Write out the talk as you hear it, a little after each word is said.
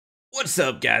What's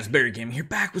up, guys? Barry Gaming here,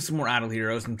 back with some more Idle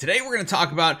Heroes, and today we're going to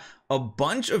talk about a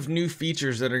bunch of new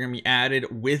features that are going to be added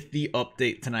with the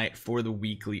update tonight for the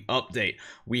weekly update.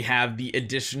 We have the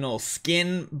additional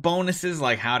skin bonuses,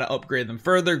 like how to upgrade them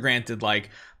further. Granted, like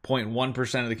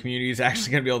 0.1% of the community is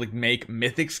actually going to be able to make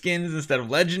mythic skins instead of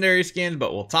legendary skins,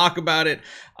 but we'll talk about it.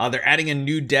 They're adding a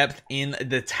new depth in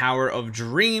the Tower of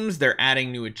Dreams. They're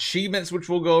adding new achievements, which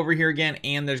we'll go over here again,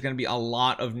 and there's going to be a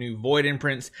lot of new void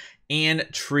imprints and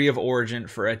Tree of Origin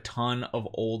for a ton of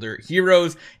older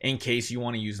heroes in case you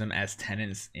want to use them as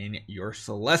tenants in your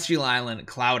Celestial Island,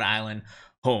 Cloud Island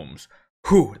homes.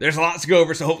 Whew, there's a lot to go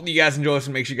over, so hopefully you guys enjoy this,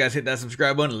 and make sure you guys hit that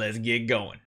subscribe button. Let's get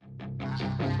going.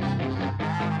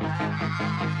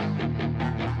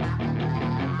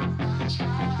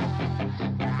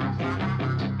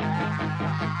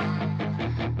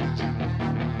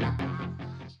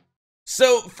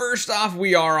 So first off,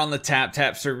 we are on the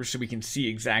TapTap server, so we can see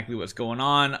exactly what's going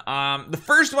on. The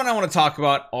first one I want to talk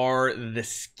about are the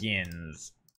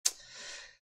skins.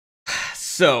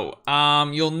 So,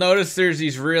 you'll notice there's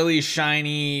these really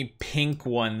shiny pink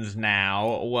ones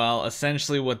now. Well,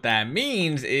 essentially what that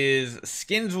means is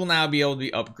skins will now be able to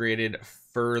be upgraded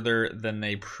further than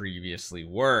they previously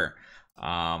were.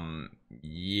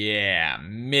 Yeah,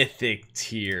 mythic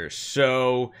tier.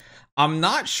 So I'm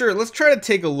not sure. Let's try to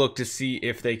take a look to see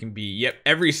if they can be, yep,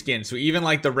 every skin. So even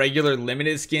like the regular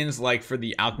limited skins, like for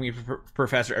the Alchemy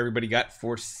Professor, everybody got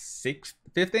for 5th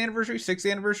anniversary,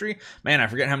 6th anniversary. Man, I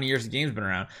forget how many years the game's been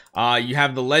around. You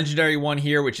have the legendary one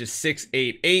here, which is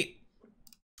 688.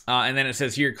 And then it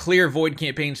says here, clear void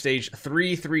campaign stage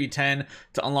 3-3-10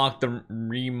 to unlock the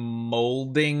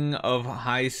remolding of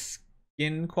high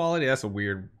skin quality. That's a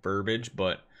weird verbiage,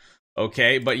 but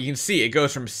okay. But you can see it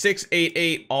goes from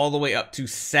 688 all the way up to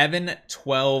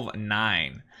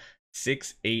 712.9.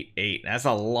 688. That's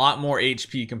a lot more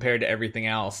HP compared to everything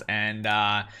else. And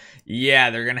yeah,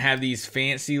 they're gonna have these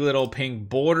fancy little pink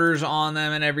borders on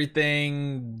them and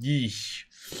everything. Yeesh.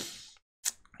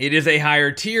 It is a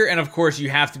higher tier, and of course you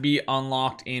have to be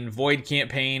unlocked in void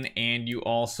campaign, and you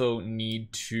also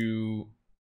need to,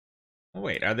 oh,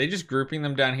 wait, are they just grouping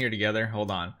them down here together? Hold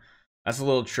on, that's a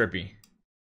little trippy.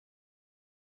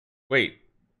 Wait,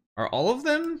 are all of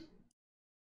them?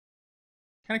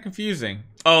 Kind of confusing.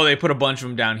 Oh, they put a bunch of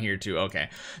them down here too. Okay,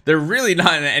 they're really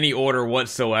not in any order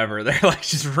whatsoever. They're like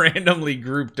just randomly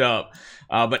grouped up.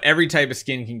 But every type of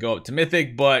skin can go up to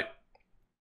mythic. But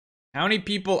how many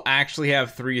people actually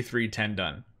have 3-3-10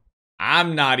 done?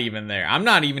 I'm not even there. I'm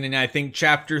not even in, I think,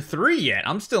 chapter 3 yet.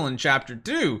 I'm still in chapter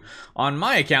 2 on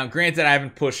my account. Granted, I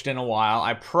haven't pushed in a while.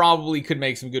 I probably could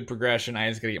make some good progression. I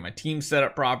just gotta get my team set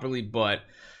up properly, but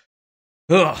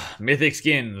ugh, mythic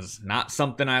skins, not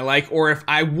something I like. Or if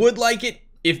I would like it,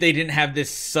 if they didn't have this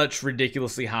such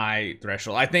ridiculously high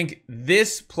threshold. I think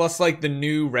this plus like the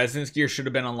new Resonance gear should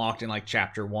have been unlocked in like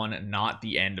chapter 1, not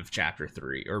the end of chapter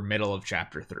 3 or middle of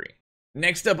chapter 3.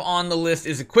 Next up on the list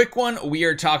is a quick one. We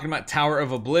are talking about Tower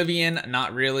of Oblivion.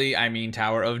 Not really, I mean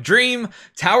Tower of Dream.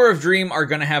 Tower of Dream are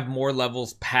going to have more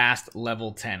levels past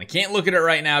level 10. I can't look at it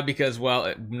right now because,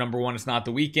 well, number one, it's not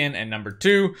the weekend, and number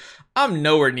two, I'm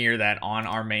nowhere near that on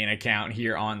our main account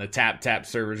here on the TapTap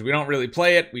servers. We don't really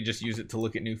play it. We just use it to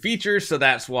look at new features, so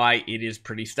that's why it is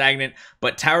pretty stagnant.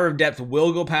 But Tower of Depth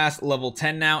will go past level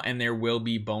 10 now, and there will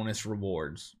be bonus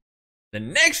rewards. The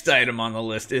next item on the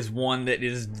list is one that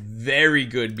is very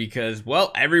good because,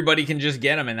 well, everybody can just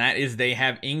get them, and that is they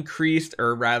have increased,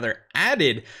 or rather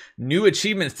added, new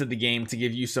achievements to the game to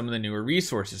give you some of the newer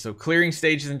resources. So clearing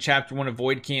stages in Chapter 1 of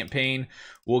Void Campaign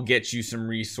will get you some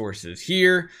resources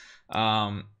here.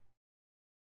 I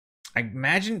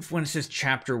imagine when it says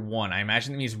Chapter 1, I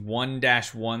imagine it means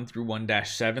 1-1 through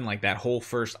 1-7, like that whole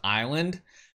first island.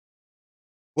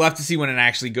 We'll have to see when it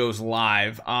actually goes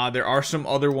live. There are some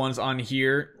other ones on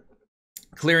here.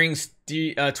 Clearing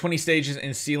 20 stages in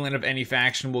Sealant of any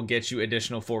faction will get you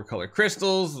additional 4-color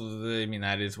crystals. I mean,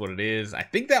 that is what it is. I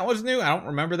think that was new. I don't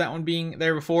remember that one being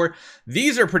there before.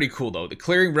 These are pretty cool, though. The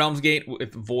Clearing Realms Gate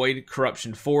with Void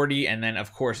Corruption 40, and then,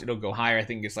 of course, it'll go higher. I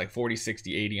think it's like 40,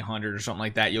 60, 80, 100 or something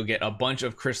like that. You'll get a bunch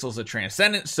of Crystals of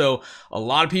Transcendence, so a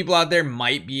lot of people out there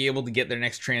might be able to get their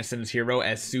next Transcendence hero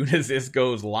as soon as this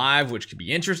goes live, which could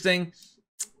be interesting.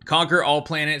 Conquer all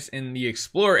planets in the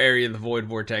Explore area of the Void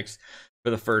Vortex for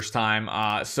the first time.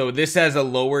 So this has a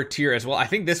lower tier as well. I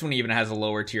think this one even has a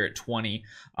lower tier at 20,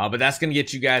 but that's going to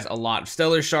get you guys a lot of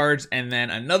stellar shards. And then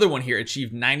another one here,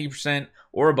 achieve 90%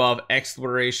 or above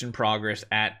exploration progress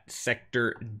at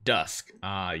Sector Dusk.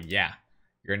 Yeah,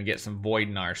 you're going to get some Void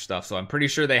Gnar stuff. So I'm pretty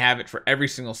sure they have it for every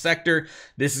single sector.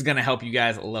 This is going to help you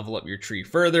guys level up your tree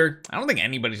further. I don't think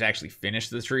anybody's actually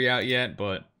finished the tree out yet,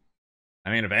 but I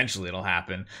mean, eventually it'll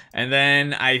happen. And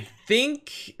then I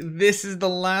think this is the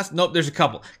last. Nope, there's a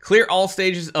couple. Clear all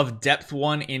stages of Depth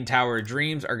 1 in Tower of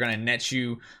Dreams are going to net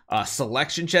you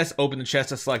selection chests. Open the chest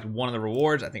to select one of the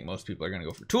rewards. I think most people are going to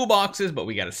go for toolboxes, but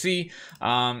we got to see.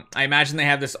 I imagine they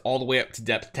have this all the way up to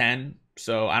Depth 10.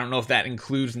 So I don't know if that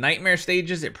includes nightmare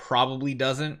stages. It probably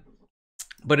doesn't,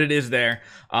 but it is there.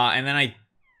 And then I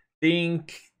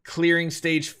think clearing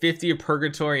stage 50 of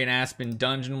Purgatory and Aspen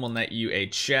Dungeon will net you a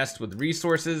chest with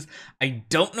resources. I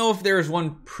don't know if there is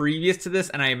one previous to this,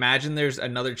 and I imagine there's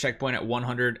another checkpoint at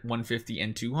 100, 150,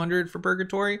 and 200 for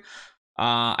Purgatory.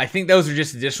 I think those are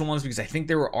just additional ones because I think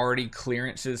there were already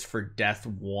clearances for Death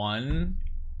 1.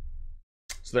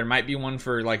 So there might be one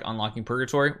for like unlocking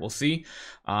Purgatory. We'll see.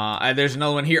 There's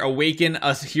another one here. Awaken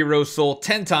a hero's soul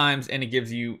 10 times, and it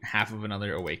gives you half of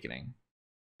another awakening.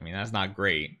 I mean, that's not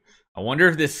great. I wonder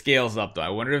if this scales up though. I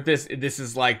wonder if this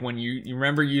is like when you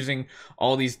remember using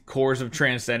all these cores of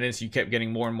transcendence, you kept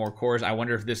getting more and more cores. I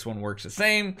wonder if this one works the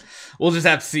same. We'll just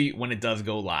have to see when it does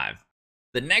go live.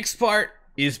 The next part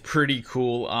is pretty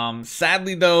cool.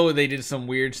 Sadly though, they did some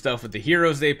weird stuff with the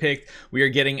heroes they picked. We are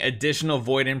getting additional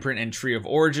Void Imprint and Tree of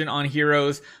Origin on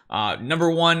heroes. Number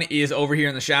 1 is over here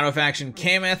in the Shadow faction.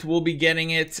 Kameth will be getting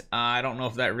it. I don't know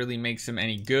if that really makes him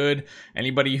any good.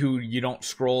 Anybody who you don't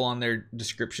scroll on their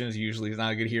descriptions usually is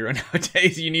not a good hero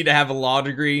nowadays. You need to have a law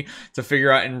degree to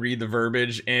figure out and read the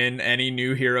verbiage in any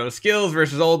new hero skills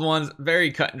versus old ones.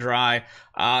 Very cut and dry.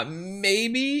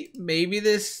 Maybe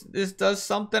this does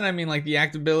something. I mean, like the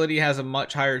act ability has a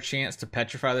much higher chance to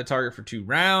petrify the target for 2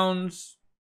 rounds.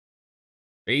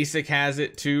 Basic has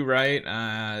it too, right?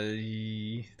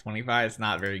 25, it's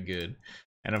not very good.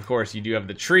 And of course, you do have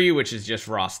the tree, which is just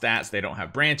raw stats. They don't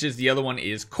have branches. The other one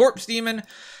is Corpse Demon.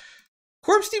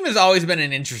 Corpse Demon has always been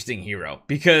an interesting hero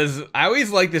because I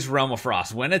always like this Realm of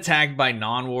Frost. When attacked by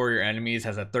non-warrior enemies,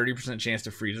 has a 30% chance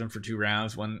to freeze them for 2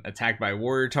 rounds. When attacked by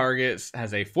warrior targets,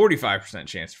 has a 45%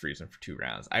 chance to freeze them for 2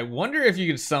 rounds. I wonder if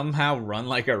you could somehow run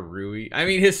like a Rui. I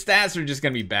mean, his stats are just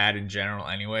going to be bad in general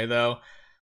anyway, though.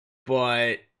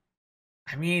 But,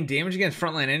 I mean, damage against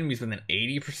frontline enemies with an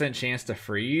 80% chance to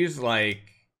freeze, like,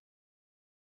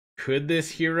 could this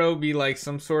hero be like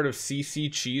some sort of CC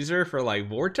cheeser for like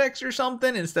Vortex or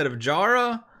something instead of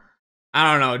Jara?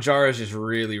 I don't know. Jara is just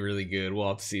really, really good. We'll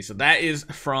have to see. So that is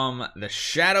from the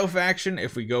Shadow faction.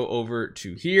 If we go over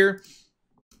to here,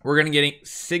 we're going to get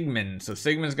Sigmund. So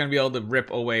Sigmund's going to be able to rip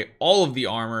away all of the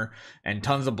armor and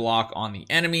tons of block on the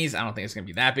enemies. I don't think it's going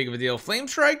to be that big of a deal. Flame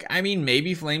Strike, I mean,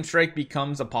 maybe Flame Strike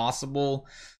becomes a possible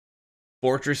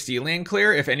Fortress Steel Land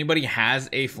clear. If anybody has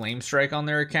a Flame Strike on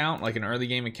their account, like an early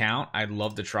game account, I'd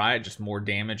love to try it. Just more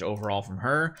damage overall from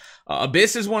her.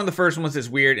 Abyss is one of the first ones that's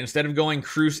weird. Instead of going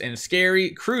Cruce and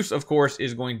Scary, Cruce, of course,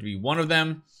 is going to be one of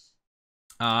them.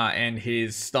 And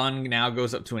his stun now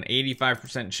goes up to an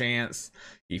 85% chance.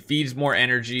 He feeds more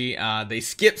energy. They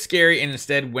skipped Scary and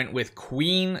instead went with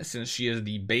Queen since she is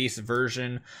the base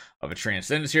version of a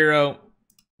Transcendence hero.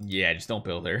 Yeah, just don't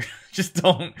build her. Just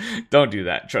don't do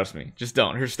that. Trust me. Just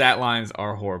don't. Her stat lines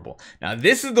are horrible. Now,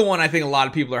 this is the one I think a lot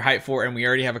of people are hyped for, and we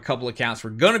already have a couple accounts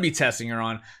we're going to be testing her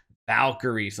on.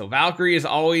 Valkyrie. So Valkyrie is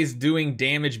always doing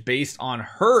damage based on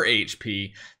her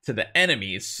HP to the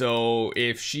enemies. So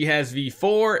if she has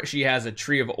V4, she has a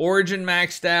Tree of Origin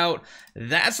maxed out.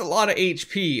 That's a lot of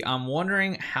HP. I'm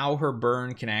wondering how her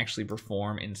burn can actually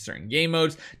perform in certain game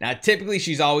modes. Now, typically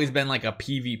she's always been like a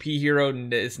PvP hero,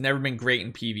 and it's never been great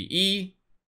in PvE,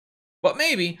 but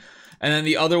maybe. And then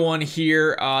the other one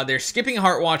here, they're skipping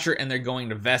Heart Watcher and they're going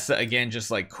to Vesa again,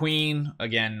 just like Queen.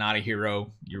 Again, not a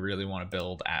hero you really want to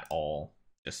build at all.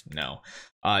 Just no.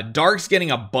 Dark's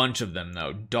getting a bunch of them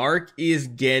though. Dark is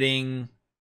getting,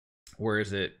 where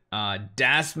is it?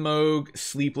 Dasmog,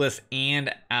 Sleepless, and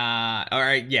all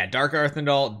right, yeah, Dark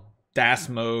Arthendal,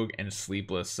 Dasmog, and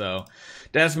Sleepless. So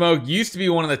Dasmog used to be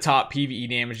one of the top PvE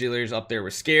damage dealers, up there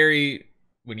with Scary.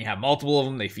 When you have multiple of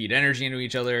them, they feed energy into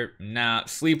each other. Nah.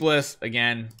 Sleepless,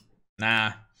 again,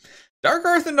 nah. Dark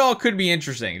Arthendal could be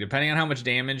interesting, depending on how much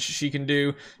damage she can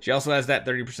do. She also has that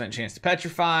 30% chance to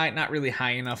petrify. Not really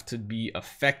high enough to be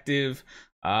effective.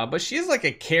 But she is like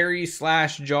a carry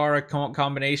slash Jara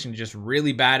combination, just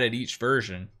really bad at each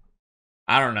version.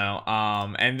 I don't know.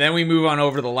 And then we move on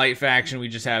over to the Light faction. We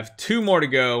just have 2 more to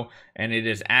go, and it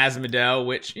is Asmodel,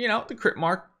 which, you know, the crit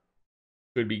mark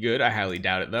could be good. I highly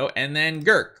doubt it, though. And then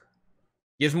Gurk.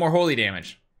 Gives more holy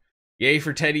damage. Yay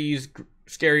for Teddy's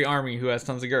scary army who has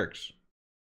tons of Gurks.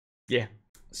 Yeah.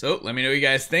 So, let me know what you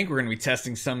guys think. We're going to be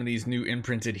testing some of these new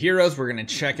imprinted heroes. We're going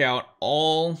to check out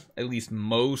all, at least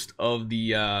most of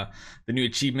the new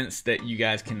achievements that you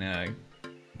guys can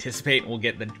anticipate we'll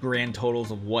get the grand totals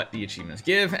of what the achievements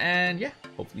give. And yeah,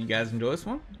 hopefully you guys enjoy this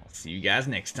one. I'll see you guys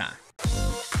next time.